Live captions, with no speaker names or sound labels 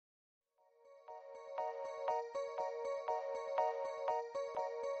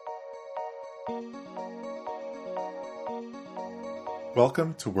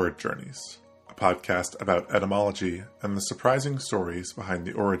Welcome to Word Journeys, a podcast about etymology and the surprising stories behind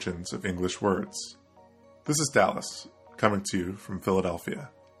the origins of English words. This is Dallas, coming to you from Philadelphia.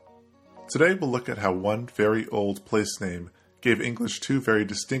 Today we'll look at how one very old place name gave English two very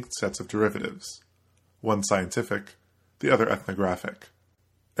distinct sets of derivatives, one scientific, the other ethnographic.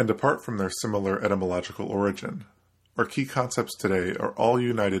 And apart from their similar etymological origin, our key concepts today are all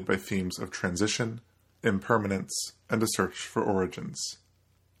united by themes of transition, impermanence, and a search for origins.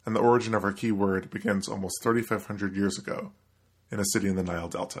 And the origin of our key word begins almost 3,500 years ago in a city in the Nile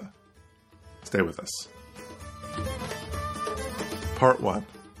Delta. Stay with us. Part 1.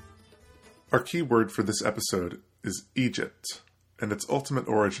 Our key word for this episode is Egypt, and its ultimate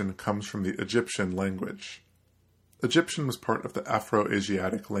origin comes from the Egyptian language. Egyptian was part of the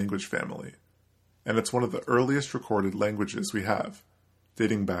Afro-Asiatic language family, and it's one of the earliest recorded languages we have,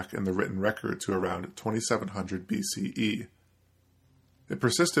 dating back in the written record to around 2700 BCE. It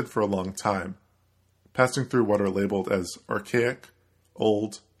persisted for a long time, passing through what are labeled as archaic,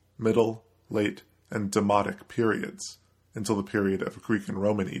 old, middle, late, and demotic periods, until the period of Greek and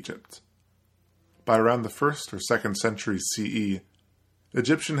Roman Egypt. By around the 1st or 2nd century CE,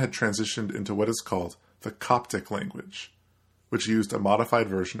 Egyptian had transitioned into what is called the Coptic language, which used a modified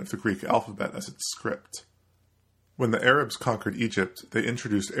version of the Greek alphabet as its script. When the Arabs conquered Egypt, they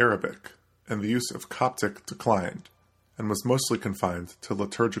introduced Arabic, and the use of Coptic declined, and was mostly confined to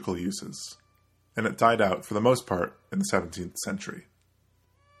liturgical uses, and it died out for the most part in the 17th century.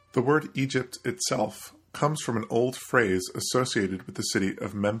 The word Egypt itself comes from an old phrase associated with the city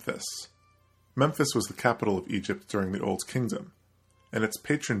of Memphis. Memphis was the capital of Egypt during the Old Kingdom, and its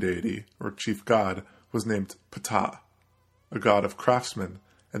patron deity, or chief god, was named Ptah, a god of craftsmen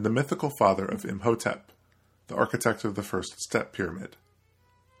and the mythical father of Imhotep, the architect of the first step pyramid.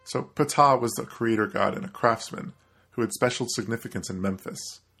 So Ptah was the creator god and a craftsman who had special significance in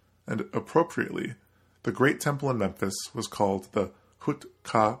Memphis, and appropriately, the great temple in Memphis was called the Hut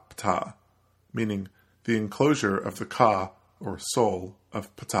Ka Ptah, meaning the enclosure of the Ka, or soul,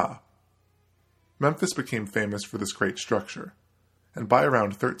 of Ptah. Memphis became famous for this great structure, and by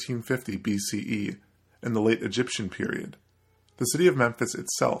around 1350 BCE, in the late Egyptian period, the city of Memphis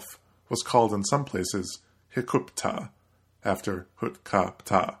itself was called in some places Hikupta, after Hut Ka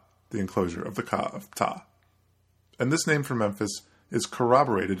Ptah, the enclosure of the Ka of Ptah. And this name for Memphis is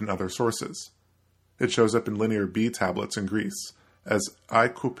corroborated in other sources. It shows up in Linear B tablets in Greece as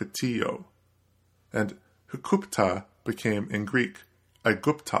Aikupetio, and Hikupta became in Greek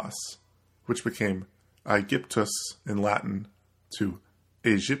Aegyptos, which became Aegyptus in Latin, to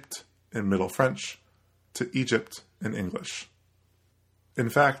Egypte in Middle French, to Egypt in English. In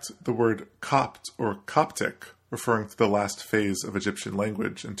fact, the word Copt or Coptic, referring to the last phase of Egyptian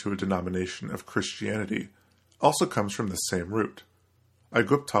language and to a denomination of Christianity, also comes from the same root.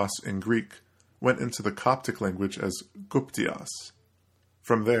 Aegyptos in Greek went into the Coptic language as Guptios.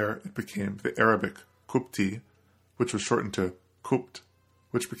 From there, it became the Arabic Kupti, which was shortened to Kupt,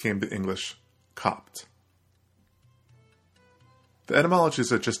 which became the English Copt. The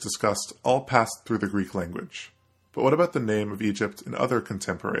etymologies I just discussed all passed through the Greek language. But what about the name of Egypt in other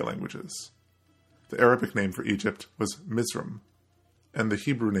contemporary languages? The Arabic name for Egypt was Mizraim, and the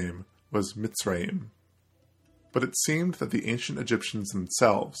Hebrew name was Mitzrayim. But it seemed that the ancient Egyptians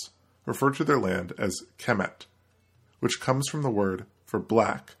themselves referred to their land as Kemet, which comes from the word for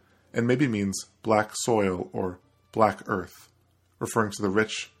black and maybe means black soil or black earth, referring to the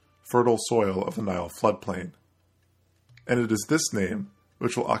rich, fertile soil of the Nile floodplain. And it is this name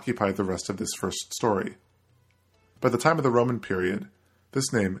which will occupy the rest of this first story. By the time of the Roman period,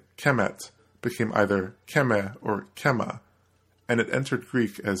 this name, Kemet, became either Keme or Kema, and it entered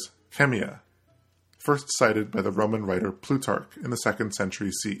Greek as Chemia, first cited by the Roman writer Plutarch in the 2nd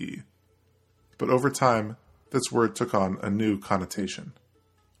century CE. But over time, this word took on a new connotation.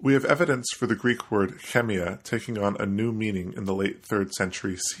 We have evidence for the Greek word chemia taking on a new meaning in the late 3rd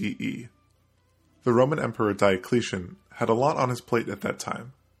century CE. The Roman Emperor Diocletian had a lot on his plate at that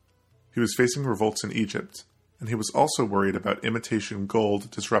time. He was facing revolts in Egypt, and he was also worried about imitation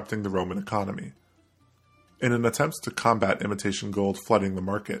gold disrupting the Roman economy. In an attempt to combat imitation gold flooding the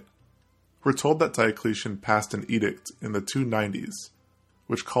market, we're told that Diocletian passed an edict in the 290s,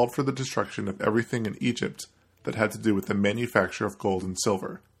 which called for the destruction of everything in Egypt that had to do with the manufacture of gold and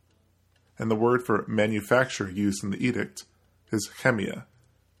silver. And the word for manufacture used in the edict is chemia,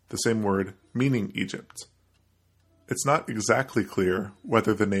 the same word meaning Egypt. It's not exactly clear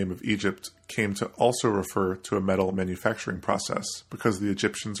whether the name of Egypt came to also refer to a metal manufacturing process because the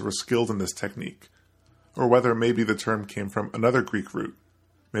Egyptians were skilled in this technique, or whether maybe the term came from another Greek root,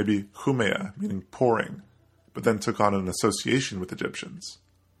 maybe Humea, meaning pouring, but then took on an association with Egyptians.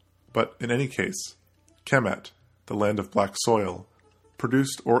 But in any case, Kemet, the land of black soil,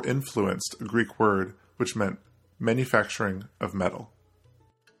 produced or influenced a Greek word which meant manufacturing of metal.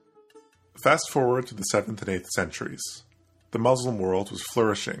 Fast forward to the 7th and 8th centuries. The Muslim world was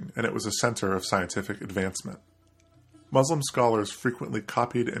flourishing, and it was a center of scientific advancement. Muslim scholars frequently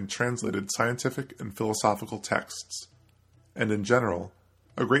copied and translated scientific and philosophical texts, and in general,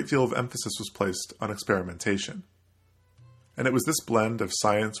 a great deal of emphasis was placed on experimentation. And it was this blend of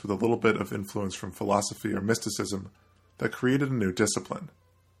science with a little bit of influence from philosophy or mysticism that created a new discipline.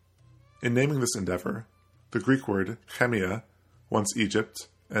 In naming this endeavor, the Greek word chemia, once Egypt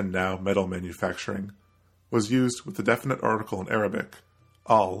and now metal manufacturing, was used with the definite article in Arabic,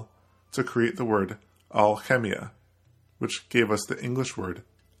 al, to create the word alchemia, which gave us the English word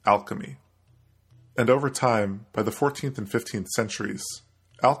alchemy. And over time, by the 14th and 15th centuries,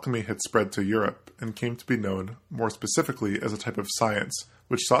 alchemy had spread to Europe and came to be known more specifically as a type of science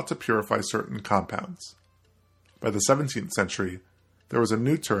which sought to purify certain compounds. By the 17th century, there was a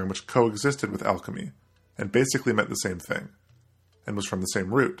new term which coexisted with alchemy and basically meant the same thing, and was from the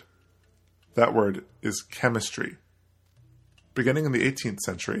same root. That word is chemistry. Beginning in the 18th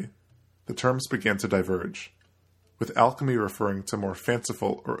century, the terms began to diverge, with alchemy referring to more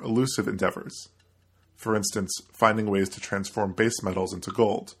fanciful or elusive endeavors, for instance, finding ways to transform base metals into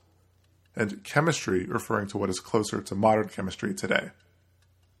gold, and chemistry referring to what is closer to modern chemistry today.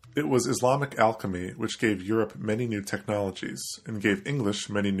 It was Islamic alchemy which gave Europe many new technologies and gave English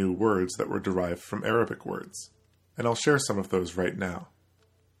many new words that were derived from Arabic words, and I'll share some of those right now.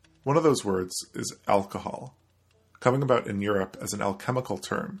 One of those words is alcohol, coming about in Europe as an alchemical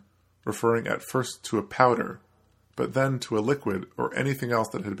term, referring at first to a powder, but then to a liquid or anything else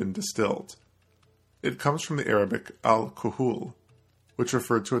that had been distilled. It comes from the Arabic al-kuhul, which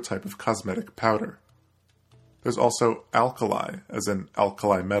referred to a type of cosmetic powder. There's also alkali, as in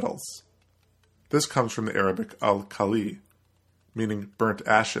alkali metals. This comes from the Arabic al-kali, meaning burnt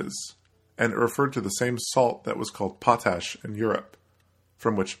ashes, and it referred to the same salt that was called potash in Europe,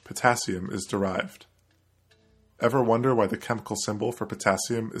 from which potassium is derived. Ever wonder why the chemical symbol for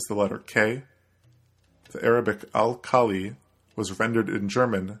potassium is the letter K? The Arabic al-kali was rendered in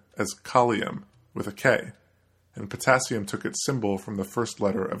German as kalium with a K, and potassium took its symbol from the first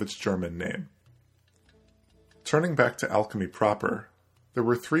letter of its German name. Turning back to alchemy proper, there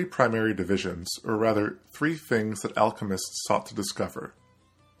were three primary divisions, or rather, three things that alchemists sought to discover.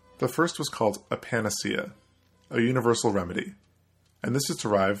 The first was called a panacea, a universal remedy, and this is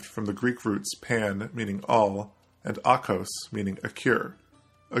derived from the Greek roots pan, meaning all, and akos, meaning a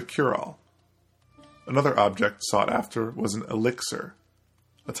cure-all. Another object sought after was an elixir,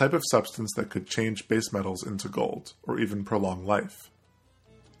 a type of substance that could change base metals into gold, or even prolong life.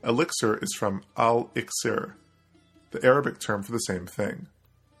 Elixir is from al-iksir, the Arabic term for the same thing,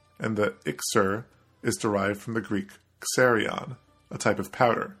 and the iksir is derived from the Greek xerion, a type of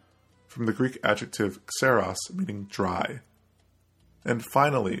powder, from the Greek adjective xeros, meaning dry. And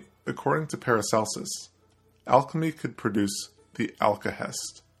finally, according to Paracelsus, alchemy could produce the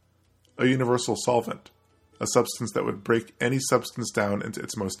alkahest, a universal solvent, a substance that would break any substance down into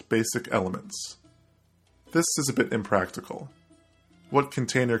its most basic elements. This is a bit impractical. What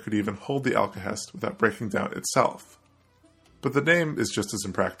container could even hold the alkahest without breaking down itself? But the name is just as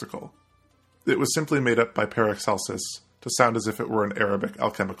impractical. It was simply made up by Paracelsus to sound as if it were an Arabic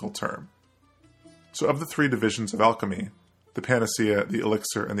alchemical term. So of the three divisions of alchemy, the panacea, the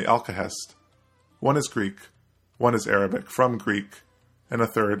elixir, and the alkahest, one is Greek, one is Arabic from Greek, and a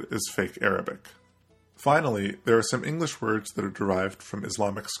third is fake Arabic. Finally, there are some English words that are derived from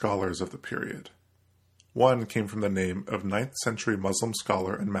Islamic scholars of the period. One came from the name of 9th century Muslim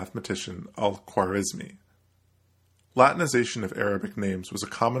scholar and mathematician al-Khwarizmi. Latinization of Arabic names was a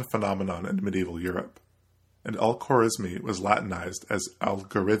common phenomenon in medieval Europe, and al-Khwarizmi was Latinized as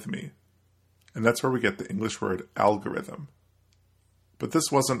algorithmi, and that's where we get the English word algorithm. But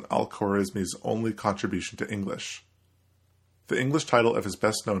this wasn't al-Khwarizmi's only contribution to English. The English title of his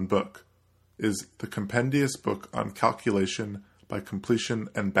best-known book is The Compendious Book on Calculation by Completion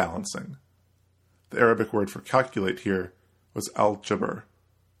and Balancing. The Arabic word for calculate here was al-jabr,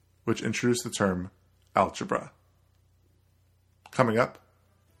 which introduced the term algebra. Coming up,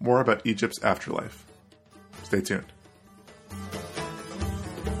 more about Egypt's afterlife. Stay tuned.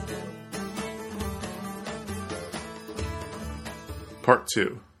 Part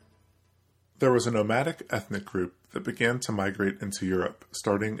 2. There was a nomadic ethnic group that began to migrate into Europe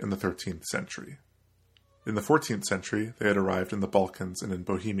starting in the 13th century. In the 14th century, they had arrived in the Balkans and in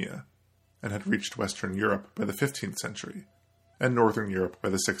Bohemia, and had reached Western Europe by the 15th century, and Northern Europe by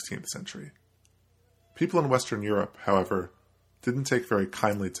the 16th century. People in Western Europe, however, didn't take very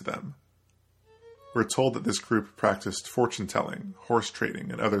kindly to them. We're told that this group practiced fortune-telling, horse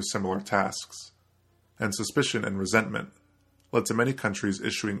trading, and other similar tasks, and suspicion and resentment led to many countries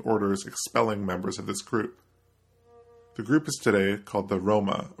issuing orders expelling members of this group. The group is today called the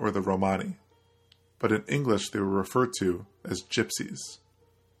Roma or the Romani, but in English they were referred to as gypsies,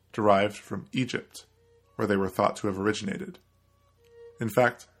 derived from Egypt, where they were thought to have originated. In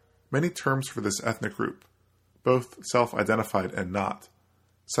fact, many terms for this ethnic group, both self-identified and not,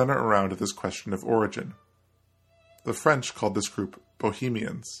 center around this question of origin. The French called this group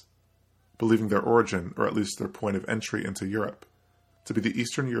Bohemians, believing their origin, or at least their point of entry into Europe, to be the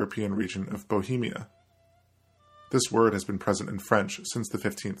Eastern European region of Bohemia. This word has been present in French since the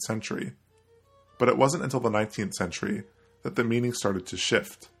 15th century, but it wasn't until the 19th century that the meaning started to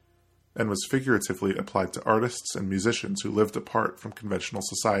shift, and was figuratively applied to artists and musicians who lived apart from conventional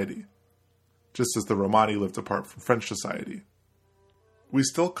society, just as the Romani lived apart from French society. We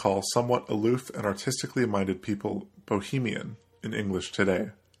still call somewhat aloof and artistically minded people Bohemian in English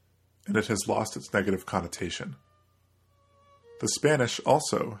today, and it has lost its negative connotation. The Spanish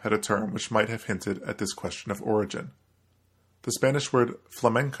also had a term which might have hinted at this question of origin. The Spanish word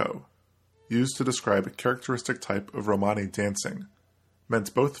flamenco, used to describe a characteristic type of Romani dancing,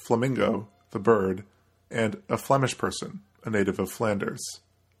 meant both flamingo, the bird, and a Flemish person, a native of Flanders.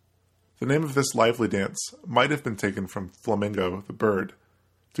 The name of this lively dance might have been taken from flamingo, the bird,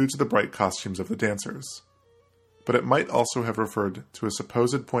 due to the bright costumes of the dancers, but it might also have referred to a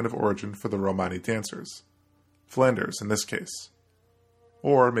supposed point of origin for the Romani dancers, Flanders in this case,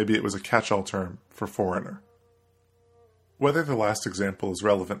 or maybe it was a catch-all term for foreigner. Whether the last example is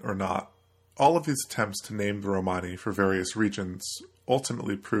relevant or not, all of these attempts to name the Romani for various regions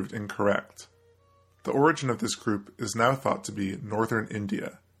ultimately proved incorrect. The origin of this group is now thought to be northern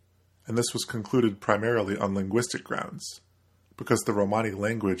India, and this was concluded primarily on linguistic grounds, because the Romani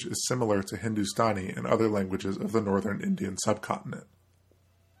language is similar to Hindustani and other languages of the northern Indian subcontinent.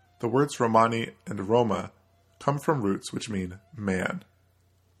 The words Romani and Roma come from roots which mean man.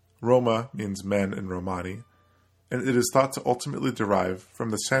 Roma means men in Romani, and it is thought to ultimately derive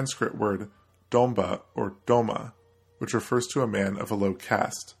from the Sanskrit word domba or doma, which refers to a man of a low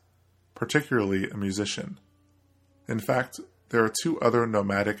caste, particularly a musician. In fact, there are two other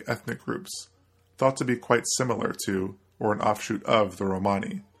nomadic ethnic groups, thought to be quite similar to, or an offshoot of, the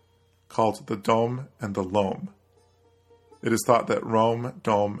Romani, called the Dom and the Lom. It is thought that Rom,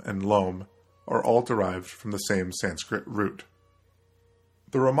 Dom, and Lom are all derived from the same Sanskrit root.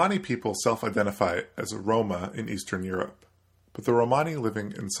 The Romani people self-identify as a Roma in Eastern Europe, but the Romani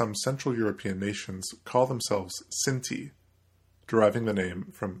living in some Central European nations call themselves Sinti, deriving the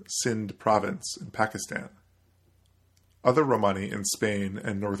name from Sindh province in Pakistan. Other Romani in Spain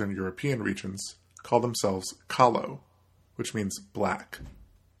and Northern European regions call themselves Kalo, which means black.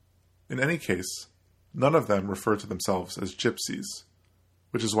 In any case, none of them refer to themselves as gypsies,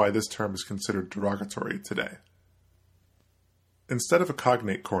 which is why this term is considered derogatory today. Instead of a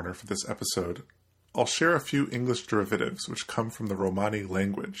cognate corner for this episode, I'll share a few English derivatives which come from the Romani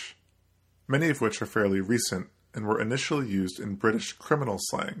language, many of which are fairly recent and were initially used in British criminal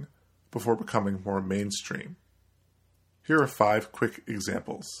slang before becoming more mainstream. Here are 5 quick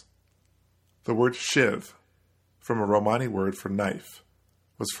examples. The word shiv, from a Romani word for knife,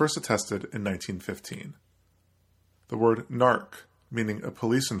 was first attested in 1915. The word narc, meaning a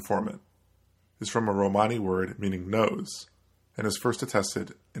police informant, is from a Romani word meaning nose, and is first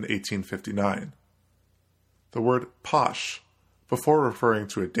attested in 1859. The word posh, before referring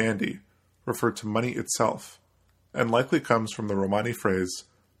to a dandy, referred to money itself, and likely comes from the Romani phrase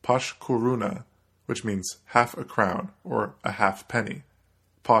posh kuruna, which means half a crown or a half penny,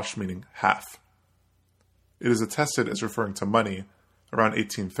 posh meaning half. It is attested as referring to money around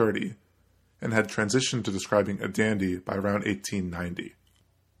 1830, and had transitioned to describing a dandy by around 1890.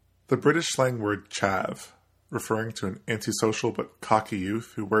 The British slang word chav, referring to an antisocial but cocky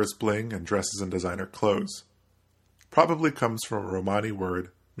youth who wears bling and dresses in designer clothes, probably comes from a Romani word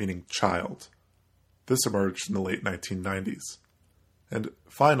meaning child. This emerged in the late 1990s. And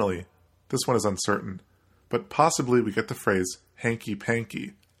finally, this one is uncertain, but possibly we get the phrase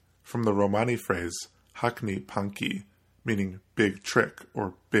hanky-panky from the Romani phrase hakni panki, meaning big trick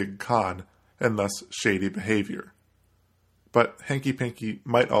or big con, and thus shady behavior. But hanky-panky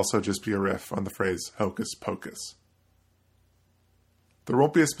might also just be a riff on the phrase hocus pocus. There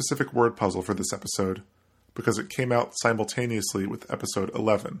won't be a specific word puzzle for this episode, because it came out simultaneously with episode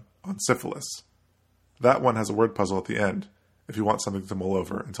 11 on syphilis. That one has a word puzzle at the end, if you want something to mull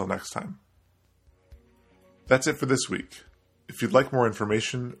over until next time. That's it for this week. If you'd like more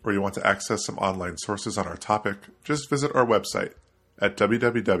information or you want to access some online sources on our topic, just visit our website at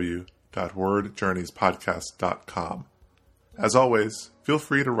www.wordjourneyspodcast.com. As always, feel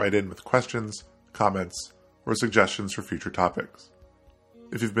free to write in with questions, comments, or suggestions for future topics.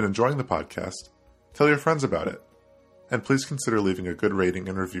 If you've been enjoying the podcast, tell your friends about it, and please consider leaving a good rating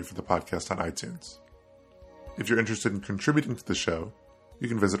and review for the podcast on iTunes. If you're interested in contributing to the show, you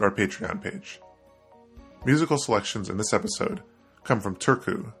can visit our Patreon page. Musical selections in this episode come from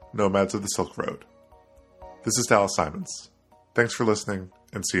Turku, Nomads of the Silk Road. This is Dallas Simons. Thanks for listening,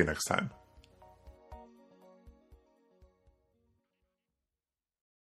 and see you next time.